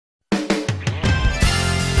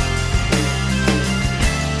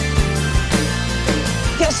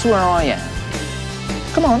guess where I am?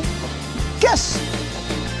 Come on, guess.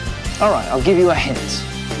 All right, I'll give you a hint.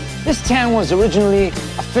 This town was originally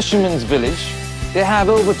a fisherman's village. They have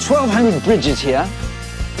over 1,200 bridges here.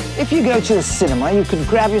 If you go to the cinema, you could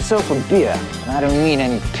grab yourself a beer. And I don't mean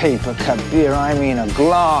any paper cup beer, I mean a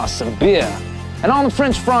glass of beer. And on the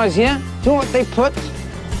French fries here, do you know what they put?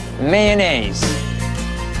 Mayonnaise.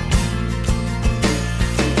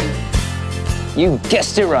 You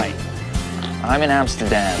guessed it right. I'm in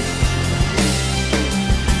Amsterdam.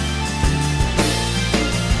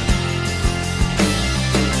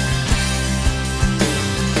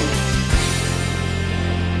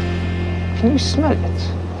 Can you smell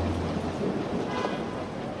it?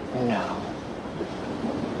 No.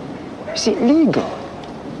 Is it legal?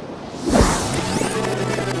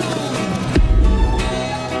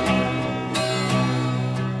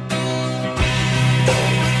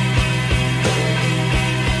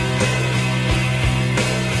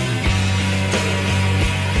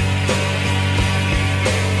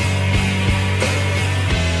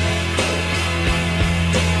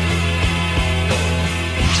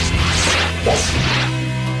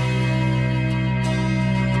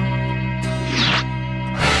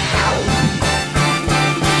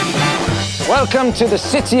 Welcome to the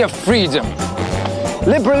city of freedom.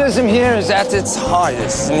 Liberalism here is at its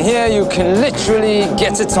highest, and here you can literally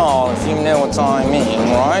get it all, if you know what I mean,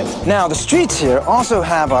 right? Now, the streets here also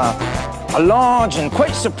have a large and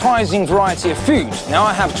quite surprising variety of food. Now,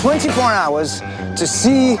 I have 24 hours to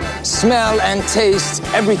see, smell, and taste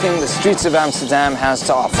everything the streets of Amsterdam has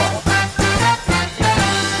to offer.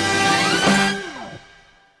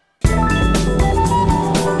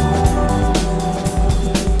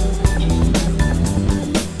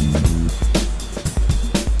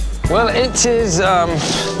 Well, it is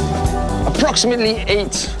approximately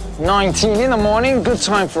 8:19 in the morning, good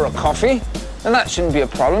time for a coffee. And that shouldn't be a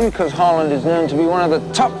problem because Holland is known to be one of the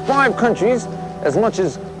top 5 countries as much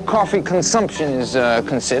as coffee consumption is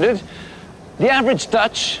considered. The average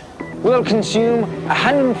Dutch will consume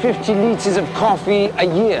 150 litres of coffee a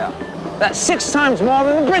year. That's 6 times more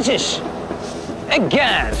than the British.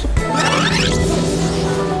 Egad!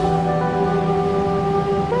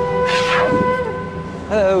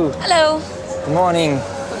 Hello. Hello. Good morning.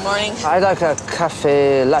 Good morning. I'd like a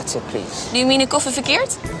cafe latte, please. Do you mean a koffie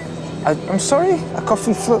verkeerd? I'm sorry? A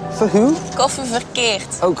coffee for who? Koffie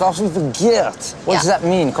verkeerd. Oh, coffee verkeerd. What does that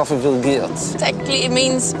mean, coffee verkeerd? Technically, it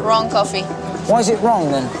means wrong coffee. Why is it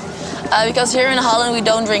wrong, then? Because here in Holland, we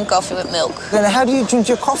don't drink coffee with milk. Then how do you drink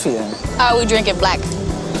your coffee, then? We drink it black.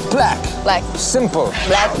 Black? Black. Simple?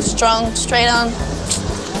 Black, strong, straight on.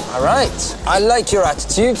 All right. I like your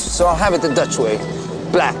attitude, so I'll have it the Dutch way.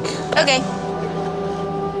 Black. Okay.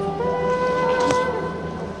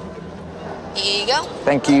 Here you go.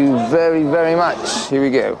 Thank you very, very much. Here we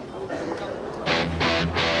go.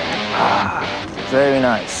 Ah, very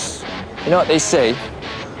nice. You know what they say?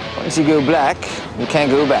 Once you go black, you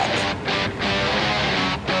can't go back.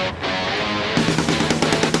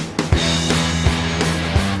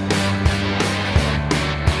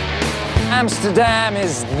 Amsterdam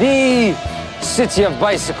is the city of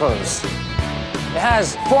bicycles. It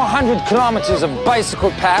has 400 kilometers of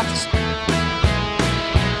bicycle paths,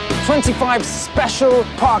 25 special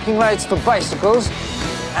parking lights for bicycles,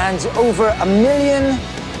 and over 1 million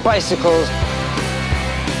bicycles.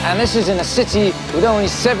 And this is in a city with only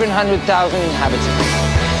 700,000 inhabitants.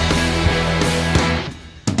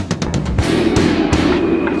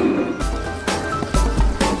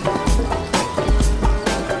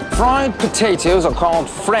 Fried potatoes are called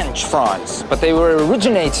French fries, but they were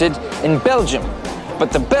originated in Belgium.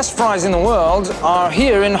 But the best fries in the world are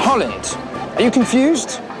here in Holland. Are you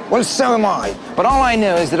confused? Well, so am I. But all I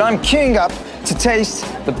know is that I'm queuing up to taste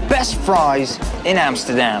the best fries in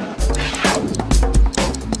Amsterdam.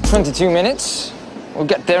 22 minutes. We'll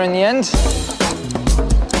get there in the end.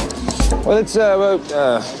 Well, it's about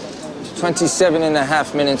 27 and a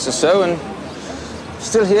half minutes or so, and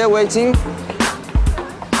still here waiting.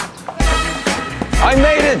 I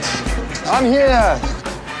made it! I'm here!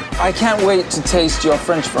 I can't wait to taste your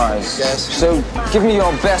French fries. Yes. So give me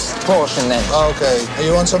your best portion then. Okay. And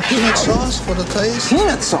you want some peanut sauce for the taste?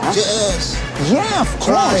 Peanut sauce? Yes. Yeah, of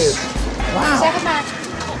Try course. it. Wow.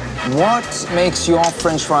 What makes your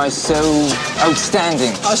French fries so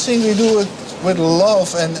outstanding? I think we do it with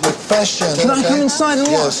love and with passion. Can I come inside and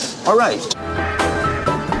watch? Yes. All right.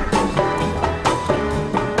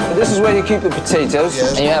 So this is where you keep the potatoes.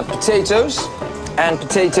 Yes. And you have potatoes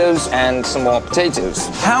and some more potatoes.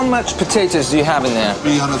 How much potatoes do you have in there?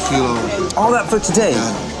 300 kilo. All that for today?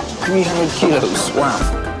 Yeah. 300 kilos, wow.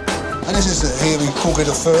 And this is here we cook it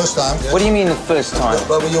the first time. What do you mean the first time?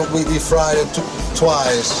 But we fried it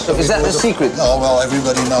twice. So is that the secret? Oh, well,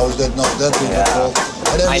 everybody knows that, not that difficult.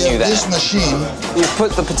 And then I we knew have that. this machine. You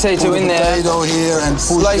put the potato in there, Potato here and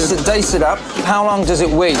push slice it, dice it up. How long does it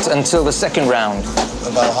wait until the second round?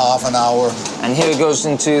 About half an hour. And here it goes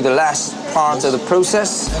into the last part of the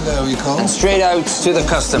process. And there we go. And straight out to the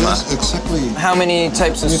customer. Yes, exactly. How many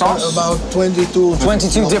types of sauce? About 22.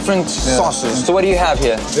 22 different sauces. So what do you have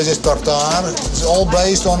here? This is tartare. It's all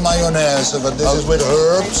based on mayonnaise, but this is with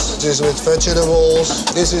herbs. This is with vegetables.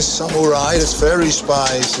 This is samurai. It's very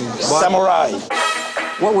spicy. Samurai.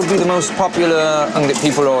 What would be the most popular thing that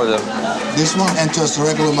people order? This one and just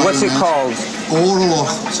regular mayonnaise. What's it called? Orolo.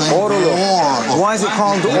 Orolo. Why is it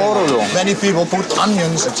called orolo? Many people put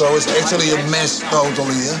onions, so it's actually a mess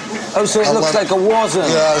totally. Yeah? Oh, so it looks like a war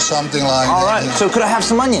zone. Yeah, something like All that. right, Yeah. so could I have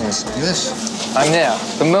some onions? Yes. I'm there.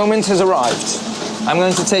 The moment has arrived. I'm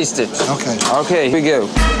going to taste it. Okay. Okay, here we go.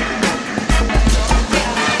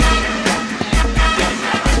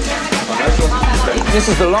 This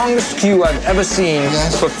is the longest queue I've ever seen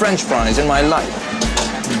for French fries in my life,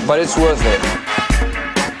 but it's worth it.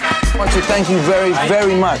 I want to thank you very,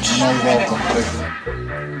 very much. You're welcome.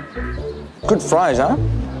 Good fries, huh?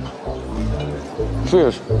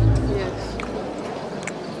 Cheers.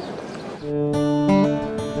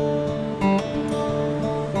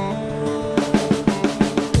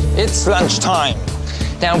 It's lunchtime.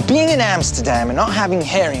 Now, being in Amsterdam and not having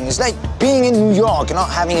herring is like being in New York and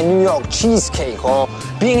not having a New York cheesecake, or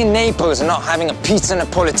being in Naples and not having a pizza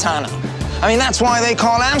napolitana. I mean, that's why they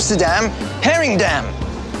call Amsterdam Herringdam.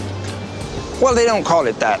 Well, they don't call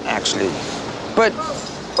it that, actually. But,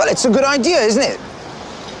 well, it's a good idea, isn't it?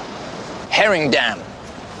 Herringdam.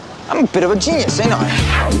 I'm a bit of a genius, ain't I?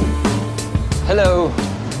 Hello.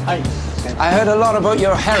 Hi. I heard a lot about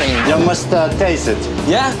your herring. You must taste it.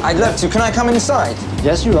 Yeah, I'd love to. Can I come inside?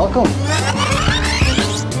 Yes, you're welcome.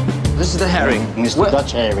 This is the herring. It's the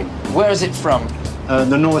Dutch herring. Where is it from?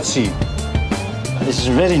 The North Sea. This is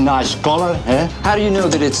a very nice color. Eh? How do you know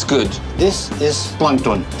that it's good? This is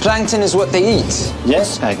plankton. Plankton is what they eat.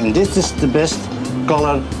 Yes, and this is the best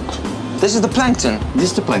color. This is the plankton.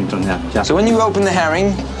 This is the plankton, yeah. So when you open the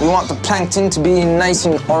herring, we want the plankton to be nice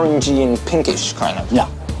and orangey and pinkish, kind of. Yeah.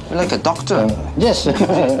 You're like a doctor. Yes. You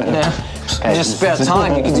know, in your spare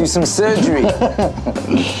time, you could do some surgery.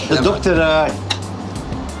 The doctor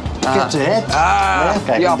gets ahead.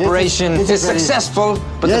 The operation is successful,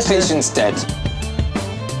 but Yes, the patient's dead.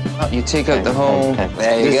 You take out the whole... Okay.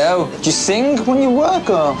 There you go. Do you sing when you work,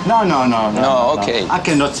 or...? No. No, okay. I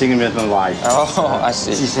cannot sing with my wife. Oh, I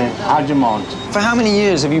see. She said, hard demand. For how many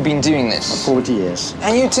years have you been doing this? 40 years.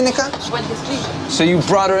 And you, Tinika? 23. So you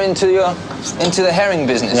brought her into the herring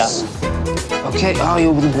business? Yeah. Okay, oh,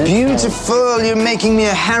 you're beautiful. You're making me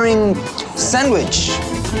a herring sandwich.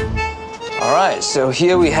 All right, so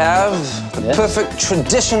here we have the perfect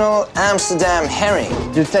traditional Amsterdam herring.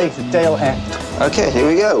 You take the tail and... Okay, here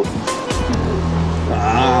we go.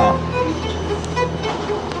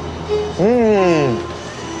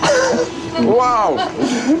 Wow,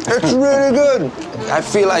 it's really good. I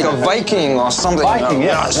feel like a Viking or something. Viking,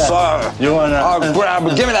 yeah. Yes, sir. You wanna...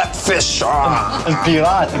 Give me that fish. Een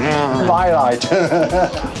piraat. Twilight.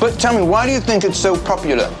 But tell me, why do you think it's so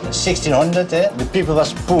popular? 1600, the people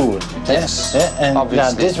was poor. Yes, and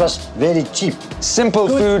obviously. this was very cheap. Simple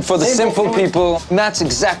food for the simple food. people. That's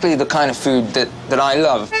exactly the kind of food that I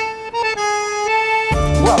love.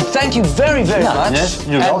 Well, thank you very, very much. Yes,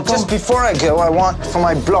 you're and welcome. just before I go, I want, for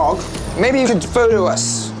my blog, maybe you could photo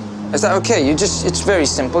us. Is that okay? It's very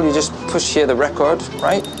simple. You just push here the record,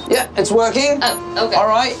 right? Yeah, it's working. Oh, okay. All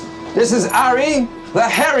right. This is Ari, the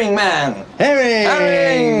herring man. Herring!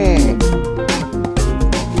 Herring!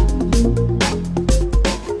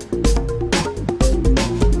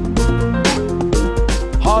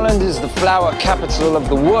 Holland is the flower capital of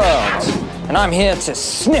the world, and I'm here to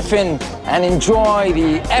sniff in and enjoy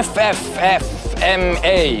the FFFMA,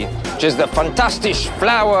 which is the Fantastisch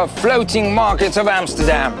Flower Floating Market of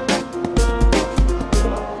Amsterdam.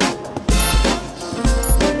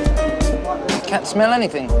 Can't smell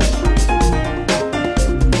anything.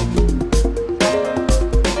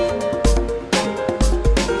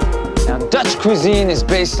 Now, Dutch cuisine is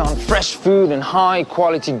based on fresh food and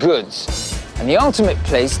high-quality goods. And the ultimate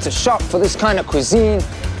place to shop for this kind of cuisine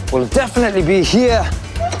will definitely be here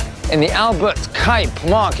in the Albert Kuip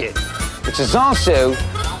market, which is also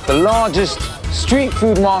the largest street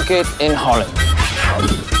food market in Holland.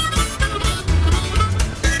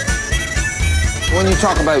 When you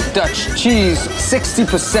talk about Dutch cheese,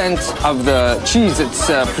 60% of the cheese that's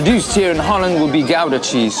produced here in Holland will be Gouda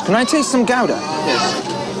cheese. Can I taste some Gouda?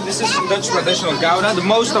 Yes. this is Dutch traditional gouda. The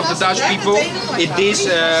most of the Dutch people eat this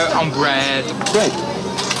on bread. Great.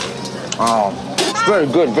 Oh, it's very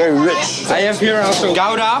good, very rich. I have here also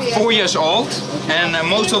gouda, 4 years old. And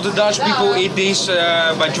most of the Dutch people eat this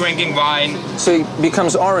by drinking wine. So it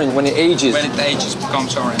becomes orange when it ages. When it ages, it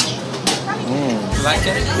becomes orange. You like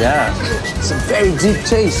it? Yeah. It's a very deep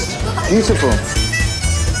taste. Beautiful.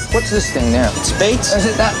 What's this thing now? It's dates. Is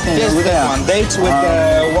it that thing? Yes, that one. Dates with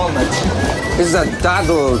walnuts. This is a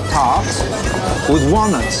daddle tart with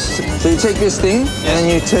walnuts. So you take this thing and then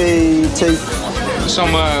you take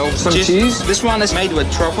some cheese. This one is made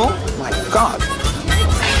with truffle. My God.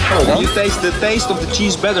 You taste the taste of the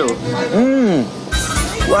cheese better.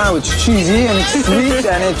 Wow, it's cheesy and it's sweet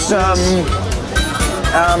and it's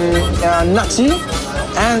nutty,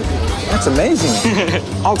 and that's amazing.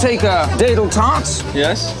 I'll take a daddle tart.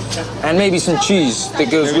 Yes. And maybe some cheese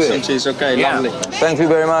that goes with it. Some cheese, okay, lovely. Thank you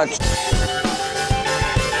very much.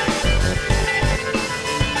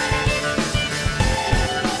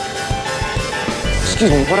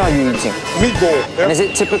 Excuse me, what are you eating? Meatball. Yep. And is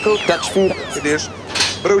it typical Dutch food? It is.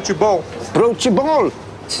 Broodje bal. Broodje bal.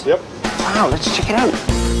 Yep. Wow, let's check it out.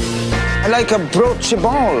 I like a broodje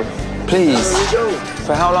bal, please.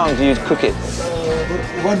 For how long do you cook it?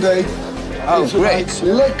 1 day. Oh, great.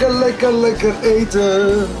 Lekker, lekker, lekker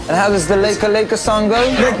eten. And how does the lekker lekker song go?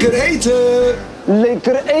 Lekker eten.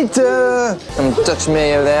 Lekker eten. Some Dutch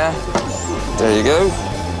mayo there. There you go.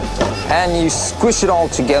 And you squish it all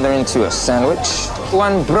together into a sandwich.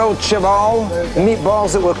 1 broodje bal,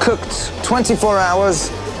 meatballs that were cooked 24 hours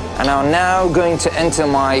and are now going to enter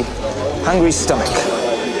my hungry stomach.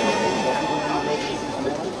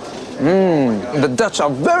 The Dutch are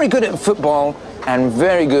very good at football and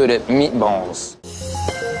very good at meatballs.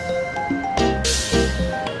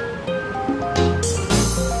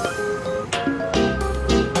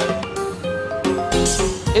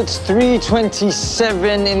 It's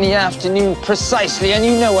 3:27 in the afternoon precisely, and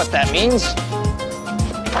you know what that means.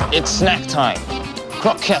 It's snack time.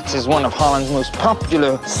 Croquette is one of Holland's most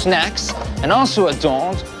popular snacks and also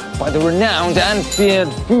adored by the renowned and feared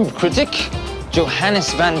food critic,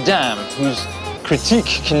 Johannes van Dam, whose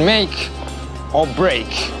critique can make or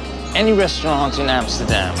break any restaurant in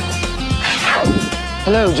Amsterdam.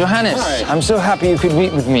 Hello, Johannes. Hi. I'm so happy you could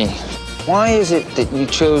meet with me. Why is it that you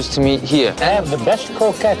chose to meet here? I have the best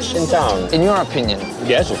croquettes in town. In your opinion?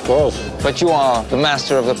 Yes, of course. But you are the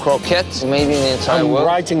master of the croquette, maybe in the entire I'm world.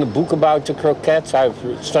 writing a book about the croquettes. I've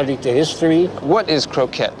studied the history. What is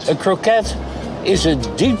croquette? A croquette is a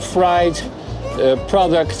deep-fried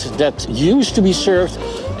product that used to be served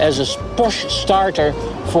as a posh starter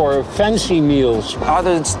for fancy meals. Are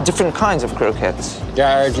there different kinds of croquettes? There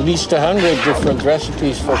are at least 100 different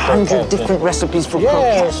recipes for croquettes. 100 different recipes for Yes,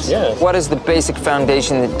 croquettes? yes. What is the basic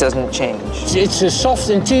foundation that doesn't change? It's a soft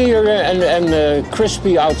interior and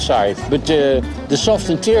crispy outside. But the soft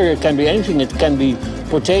interior can be anything. It can be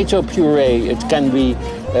potato puree, it can be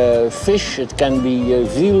fish, it can be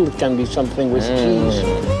veal, it can be something with cheese.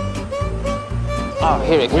 Oh,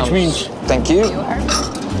 here it comes. Which means... Thank you.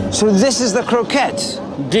 So this is the croquette?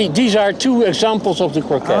 These are 2 examples of the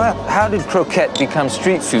croquette. How did croquette become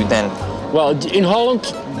street food then? Well, in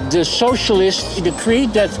Holland, the socialists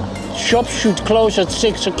decreed that shops should close at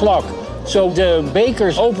 6 o'clock. So the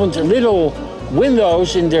bakers opened little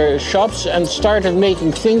windows in their shops and started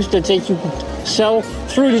making things that they could sell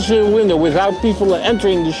through this little window without people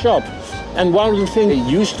entering the shop. And one of the things they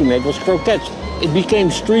used to make was croquettes. It became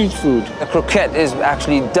street food. A croquette is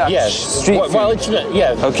actually Dutch street food? Well, it's,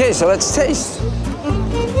 yeah. Okay, so let's taste.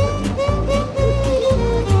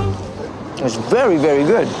 It's very, very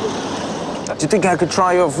good. Do you think I could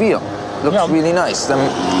try your veal? Looks really nice. Do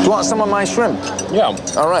you want some of my shrimp? Yeah.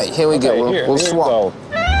 All right, here we go. We'll swap.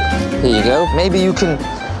 Here you go. Maybe you can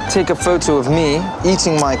take a photo of me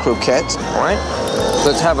eating my croquette. All right.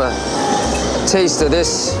 Let's have a taste of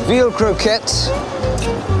this veal croquette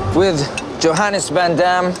with Johannes van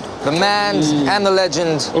Dam, the man and the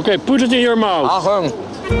legend. Okay, put it in your mouth. Ahong.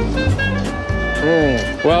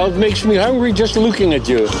 Well, it makes me hungry just looking at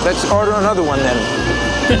you. Let's order another one then.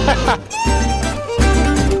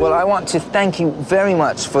 Well, I want to thank you very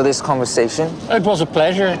much for this conversation. It was a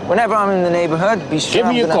pleasure. Whenever I'm in the neighborhood, be sure Give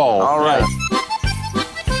me a call. All right.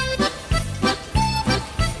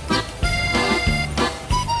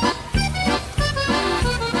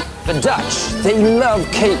 The Dutch, they love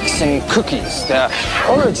cakes and cookies. The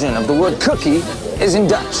origin of the word cookie is in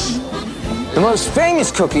Dutch. The most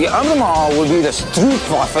famous cookie of them all will be the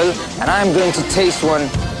stroopwafel, and I'm going to taste one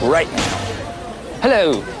right now.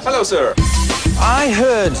 Hello. Hello, sir. I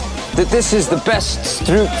heard that this is the best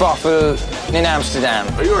stroopwafel in Amsterdam.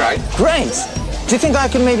 Are you right? Great. Do you think I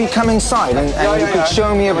could maybe come inside and you could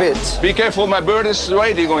show me a bit? Be careful, my bird is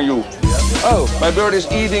waiting on you. Oh, My bird is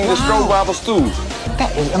eating the stroopwafels too.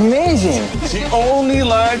 that is amazing. He only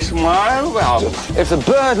likes my waffles. If the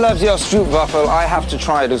bird loves your stroopwafel, I have to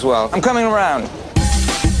try it as well. I'm coming around.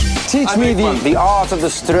 Teach me the art of the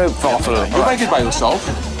stroopwafel. You make it by yourself.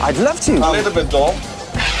 I'd love to. A little bit dull.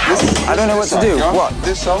 I don't know what to do. Yeah. What?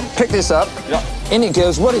 This side. Pick this up. Yeah. In it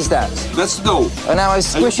goes. What is that? That's the dough. And now I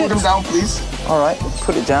squish Put it. them down, please. All right,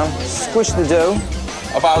 put it down. Squish the dough.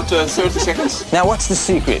 About 30 seconds. Now, what's the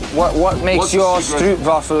secret? What makes What's the your secret?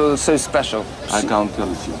 stroopwafel so special? I can't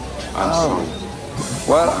tell it you. I'm sorry.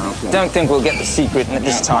 Well, don't think we'll get the secret at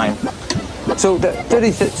this time. So the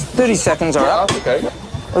 30 seconds are up. Okay.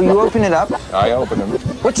 Oh, you open it up. I open them.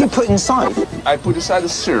 What do you put inside? I put inside the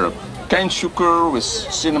syrup. Cane sugar with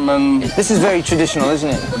cinnamon. This is very traditional, isn't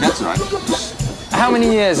it? That's right. How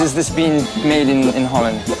many years has this been made in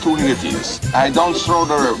Holland? 200 years. I don't throw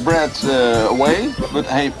the bread away, but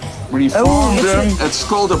I reform Oh, them. it's It's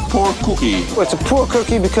called a pork cookie. Well, it's a poor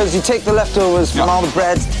cookie because you take the leftovers from Yeah. all the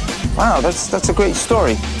bread. Wow, that's a great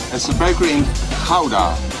story. It's a bakery in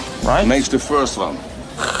Gouda. Right? Makes the first one.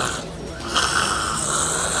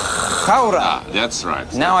 Gouda. That's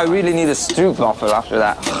right. Now I really need a stroopwafel after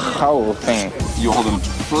that whole thing. You hold them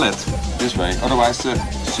flat this way, otherwise the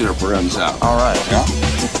syrup runs out. All right. Yeah?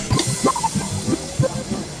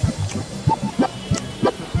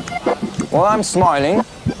 Well, I'm smiling.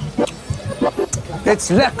 It's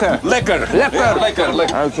lekker. Lekker. Lekker. Yeah, lekker,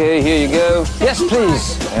 lekker. Okay, here you go. Yes,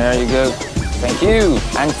 please. There you go. Thank you.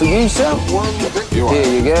 And for you, sir? You are.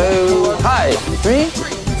 Here you go. Hi. Three.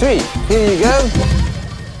 Here you go.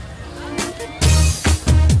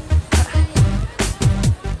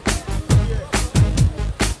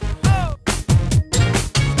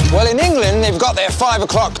 Well, in England, they've got their 5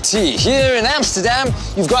 o'clock tea. Here in Amsterdam,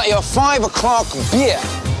 you've got your 5 o'clock beer.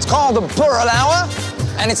 It's called the Burrel Hour,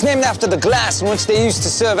 and it's named after the glass in which they used to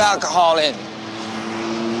serve alcohol in.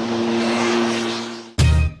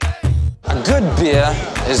 A good beer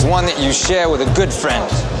is one that you share with a good friend.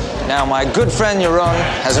 Now, my good friend Jeroen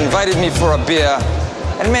has invited me for a beer,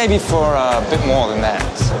 and maybe for a bit more than that.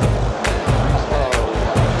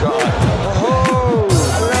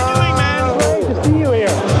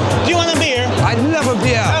 I'd love a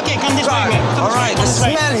beer. Okay, come this way. All right, the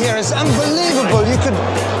smell here is unbelievable.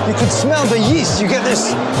 You could smell the yeast. You get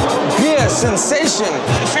this beer sensation.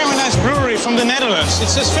 A very nice brewery from the Netherlands.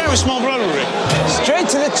 It's a very small brewery. Straight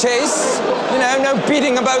to the chase. You know, no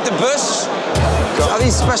beating about the bush. Are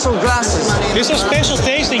these special glasses? These are special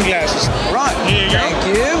tasting glasses. Right. Here you go.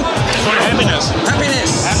 Thank you. For happiness. Happiness.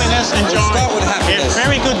 Happiness and We'll joy. start with happiness. Yeah,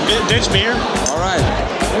 very good Dutch beer. All right.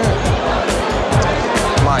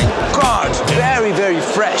 My God, very, very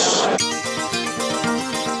fresh.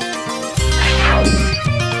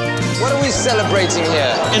 What are we celebrating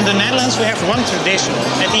here? In the Netherlands, we have one tradition.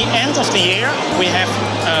 At the end of the year, we have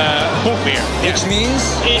bock beer. Which means?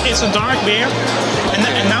 It's a dark beer. And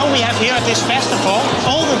now we have here at this festival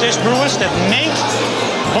all the Dutch brewers that make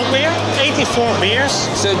bock beer, 84 beers.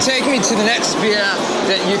 So take me to the next beer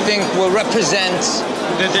that you think will represent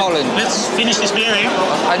Holland. Let's finish this beer here.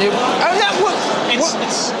 What are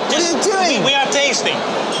you doing? We are tasting.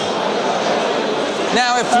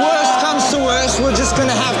 Now, if worst comes to worst, we're just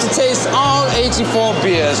gonna have to taste all 84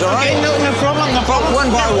 beers, all right? Okay, no problem, no problem.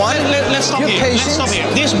 One by one. Let's stop You're here. patient. Let's stop here.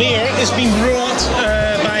 This beer is being brewed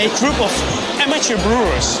by a group of amateur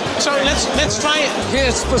brewers. So let's try it.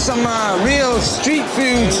 Here's for some real street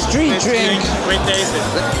food, street drink. Great tasting.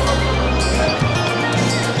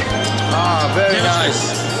 Ah, very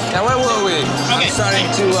nice. Now, where were we? Okay. I'm starting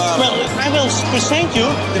to... Well, I will present you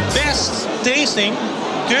the best tasting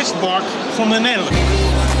Dutch bock from the Netherlands.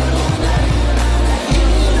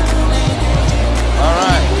 All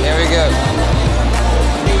right, here we go.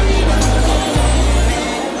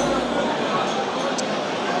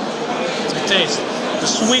 The taste, the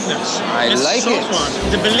sweetness. I the like soft it. One,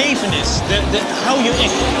 the believeness, how you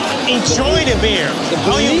enjoy the beer,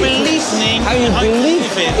 how you believe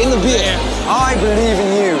in the beer. Yeah. I believe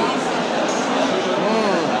in you.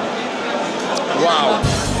 Wow.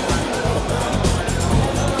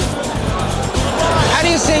 How do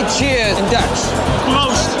you say cheers in Dutch?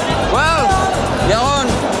 Proost. Well, Jeroen.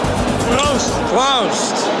 Proost.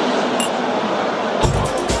 Proost.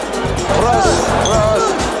 Proost.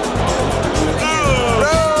 Proost.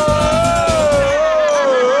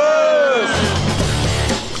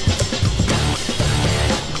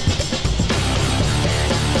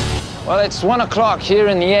 Well, it's 1 o'clock here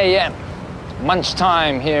in the AM.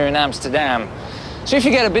 Lunchtime here in Amsterdam. So if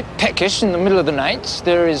you get a bit peckish in the middle of the night,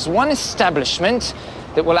 there is one establishment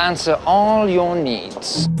that will answer all your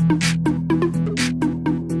needs.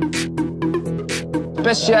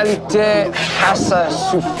 Spécialité pasta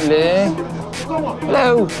soufflé.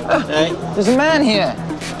 Hello. Hey. There's a man here.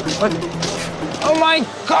 What? Oh my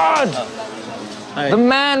God! The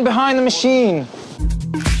man behind the machine.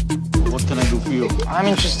 What can I do for you? I'm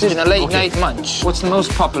interested in a late night munch. What's the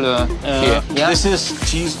most popular here? Yeah? This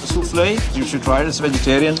is cheese souffle. You should try it. It's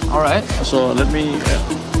vegetarian. All right. So let me.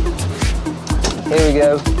 Here we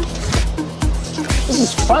go. This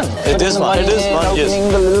is fun. It is fun. It is fun.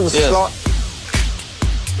 Opening the little slot.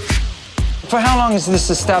 For how long has this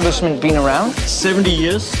establishment been around? 70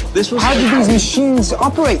 years. This was. How did these machines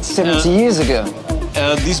operate 70 years ago?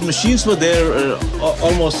 These machines were there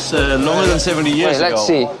almost longer than 70 years ago. Let's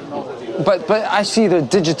see. But I see the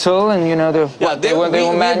digital and, you know, they were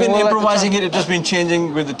manual. We've been improvising it. It's just been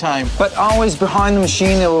changing with the time. But always behind the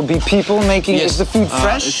machine there will be people making. Yes. Is the food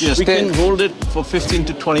fresh? Yes. We can hold it for 15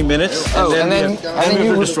 to 20 minutes, and then we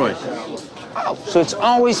will destroy it. Oh, so it's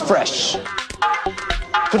always fresh.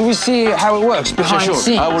 Could we see how it works behind the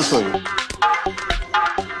scenes? I will show you.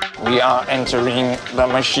 We are entering the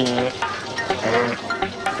machine.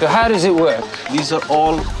 So how does it work? These are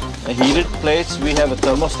all heated plates. We have a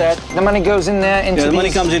thermostat. The money goes in there into the money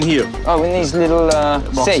comes in here. Oh, in these little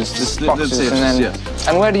boxes. safes. Boxes, and then,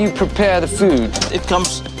 and where do you prepare the food? It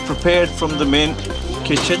comes prepared from the main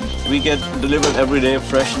kitchen. We get delivered every day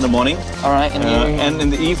fresh in the morning. All right. And in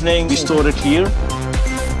the evening, we store it here.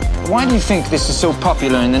 Why do you think this is so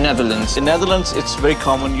popular in the Netherlands? In the Netherlands, it's very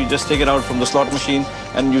common. You just take it out from the slot machine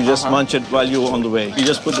and you just munch it while you're on the way. You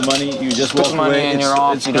just put the money, you just walk away. And you're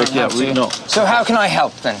off. You don't have to. No. So how can I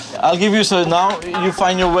help then? I'll give you, so now you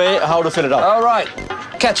find your way how to fill it up. All right.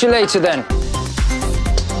 Catch you later then.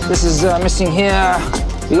 This is missing here.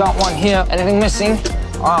 We got one here. Anything missing?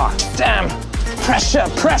 Ah, damn. Pressure,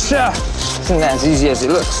 pressure. Isn't that as easy as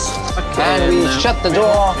it looks? Okay, and we shut the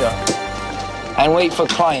door. And wait for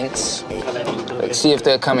clients. Let's see if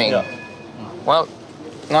they're coming. Well,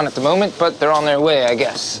 not at the moment, but they're on their way, I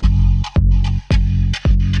guess.